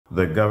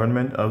The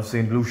government of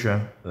St.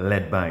 Lucia,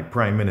 led by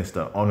Prime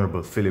Minister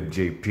Honorable Philip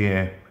J.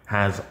 Pierre,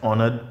 has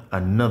honored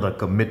another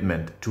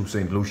commitment to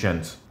St.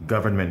 Lucians.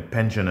 Government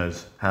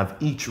pensioners have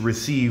each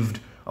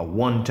received a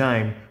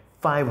one-time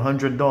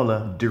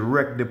 $500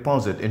 direct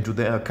deposit into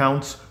their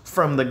accounts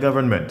from the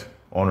government.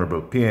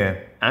 Honorable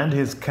Pierre and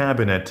his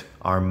cabinet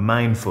are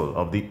mindful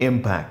of the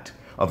impact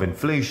of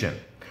inflation,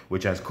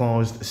 which has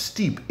caused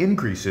steep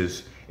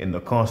increases in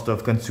the cost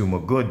of consumer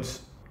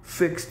goods.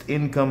 Fixed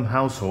income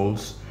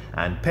households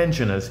and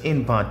pensioners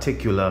in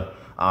particular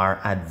are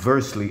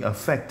adversely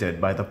affected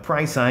by the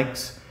price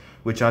hikes,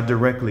 which are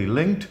directly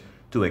linked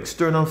to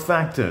external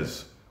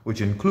factors,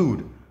 which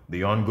include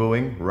the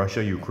ongoing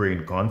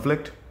Russia-Ukraine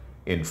conflict,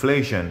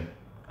 inflation,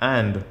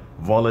 and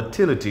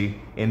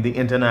volatility in the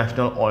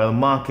international oil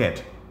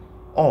market,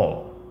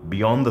 all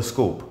beyond the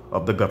scope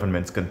of the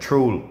government's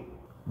control.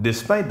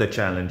 Despite the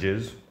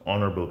challenges,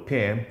 Honorable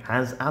Pierre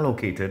has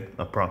allocated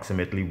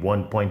approximately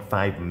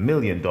 $1.5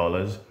 million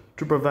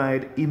to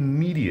provide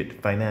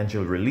immediate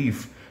financial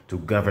relief to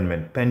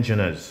government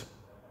pensioners.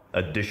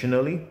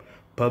 Additionally,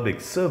 public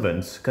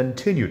servants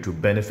continue to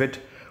benefit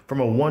from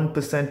a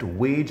 1%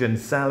 wage and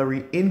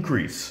salary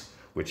increase,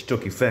 which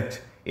took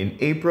effect in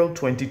April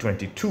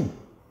 2022.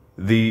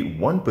 The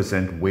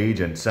 1% wage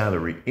and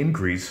salary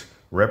increase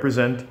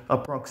represents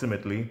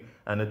approximately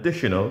an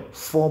additional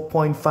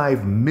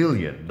 $4.5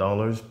 million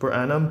per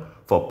annum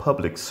for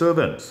public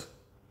servants.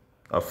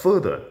 A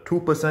further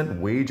 2%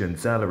 wage and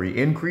salary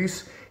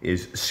increase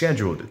is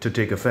scheduled to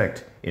take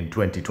effect in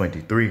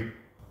 2023.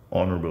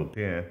 Honorable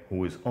Pierre,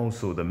 who is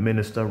also the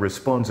minister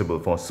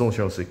responsible for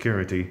Social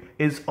Security,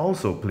 is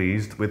also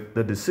pleased with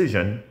the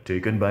decision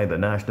taken by the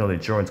National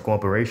Insurance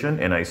Corporation,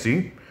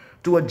 NIC,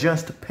 to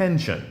adjust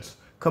pensions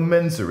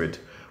commensurate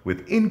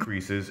with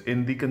increases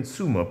in the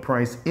Consumer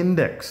Price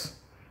Index.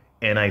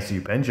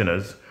 NIC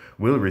pensioners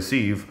will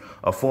receive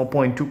a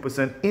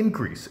 4.2%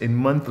 increase in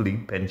monthly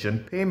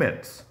pension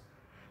payments.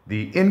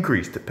 The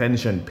increased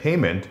pension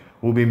payment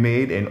will be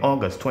made in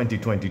August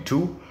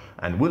 2022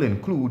 and will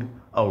include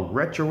a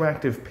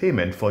retroactive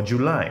payment for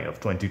July of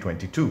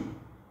 2022.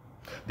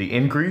 The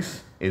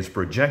increase is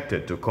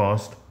projected to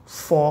cost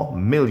 $4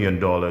 million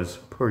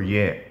per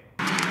year.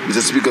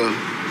 Mr. Speaker,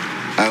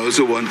 I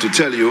also want to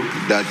tell you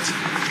that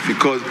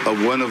because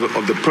of one of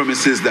the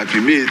promises that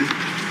we made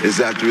is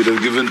that we would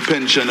have given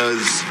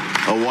pensioners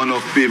a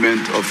one-off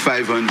payment of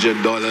 $500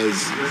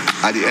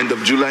 at the end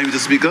of July, Mr.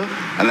 Speaker,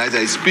 and as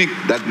I speak,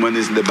 that money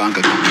is in the bank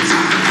account.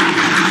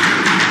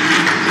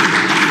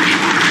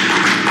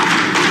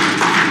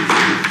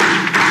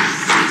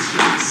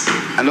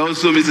 And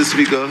also, Mr.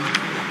 Speaker,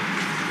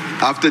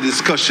 after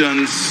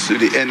discussions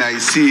with the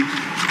NIC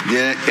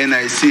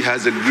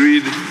has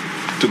agreed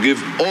to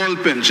give all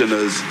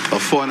pensioners a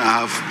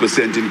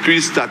 4.5%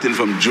 increase starting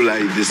from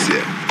July this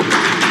year.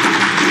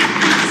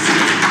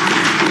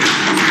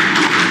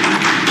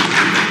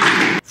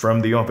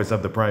 From the Office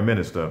of the Prime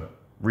Minister,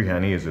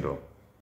 Rihani Isidore.